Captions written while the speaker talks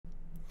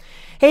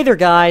Hey there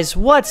guys,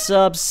 what's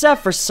up?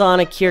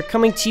 ZephyrSonic here,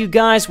 coming to you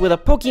guys with a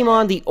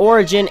Pokemon The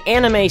Origin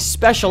anime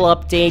special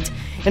update.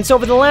 And so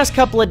over the last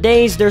couple of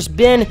days, there's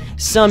been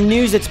some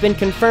news that's been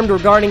confirmed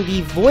regarding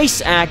the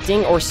voice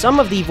acting, or some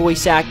of the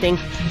voice acting,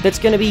 that's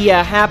going to be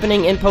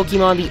happening in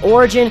Pokemon The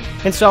Origin.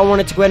 And so I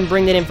wanted to go ahead and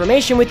bring that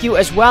information with you,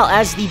 as well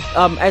as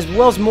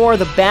more of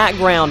the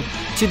background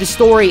to the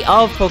story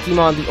of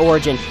Pokemon The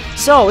Origin.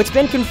 So, it's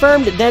been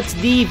confirmed that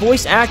the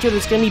voice actor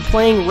that's going to be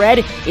playing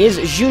Red is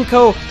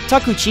Junko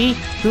Takuchi,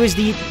 who is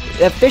the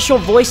official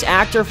voice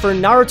actor for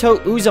Naruto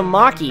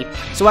Uzumaki.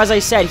 So, as I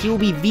said, he will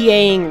be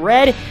VAing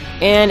Red,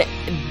 and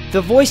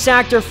the voice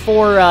actor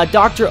for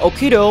Dr.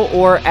 Okudo,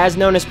 or as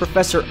known as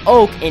Professor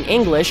Oak in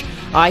English,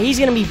 he's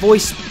going to be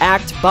voice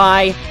acted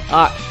by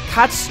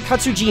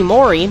Katsuji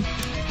Mori,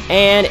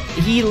 and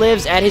he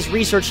lives at his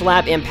research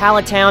lab in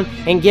Pallet Town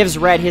and gives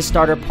Red his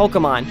starter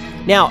Pokemon.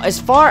 Now, as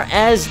far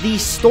as the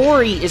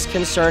story is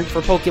concerned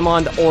for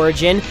Pokemon The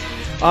Origin,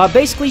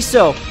 basically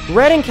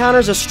Red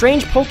encounters a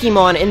strange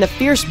Pokemon in the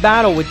fierce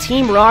battle with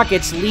Team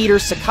Rocket's leader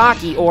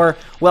Sakaki, or,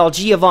 well,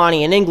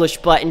 Giovanni in English,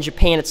 but in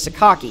Japan it's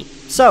Sakaki.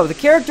 So, the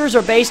characters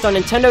are based on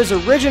Nintendo's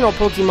original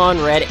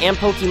Pokemon Red and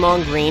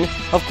Pokemon Green,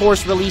 of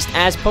course released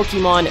as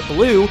Pokemon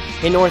Blue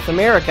in North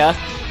America.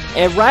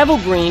 And Rival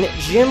Green,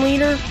 Gym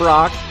Leader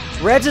Brock,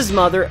 Red's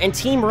mother, and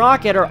Team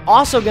Rocket are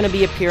also going to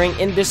be appearing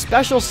in this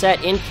special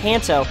set in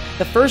Kanto,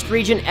 the first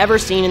region ever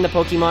seen in the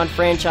Pokemon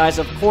franchise,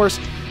 of course,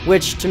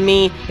 which to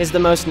me is the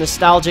most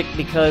nostalgic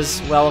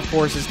because, well, of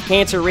course, it's the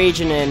Kanto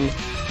region and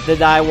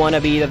that I want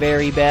to be the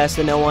very best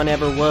and no one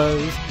ever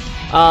was.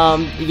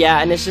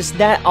 Yeah, and it's just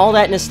that, all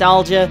that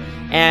nostalgia,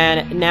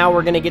 and now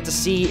we're going to get to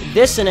see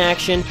this in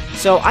action,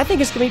 so I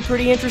think it's going to be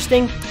pretty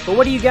interesting. But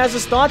what are you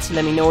guys' thoughts?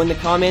 Let me know in the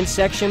comments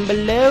section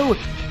below,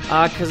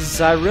 because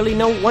I really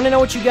want to know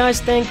what you guys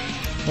think.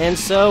 And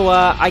so,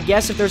 I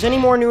guess if there's any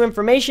more new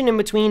information in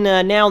between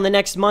now and the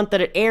next month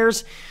that it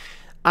airs,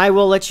 I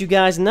will let you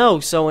guys know.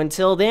 So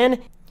until then,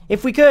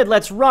 if we could,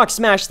 let's rock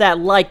smash that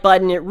like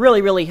button. It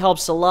really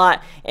helps a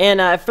lot.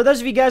 And for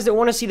those of you guys that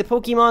want to see the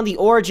Pokemon The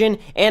Origin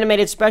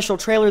animated special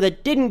trailer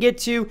that didn't get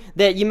to,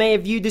 that you may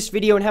have viewed this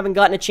video and haven't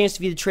gotten a chance to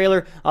view the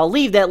trailer, I'll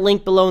leave that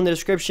link below in the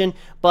description.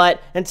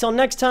 But until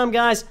next time,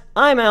 guys,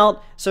 I'm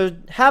out. So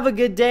have a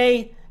good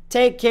day.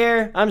 Take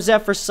care. I'm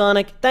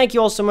ZephyrSonic. Thank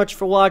you all so much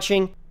for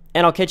watching,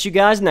 and I'll catch you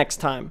guys next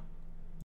time.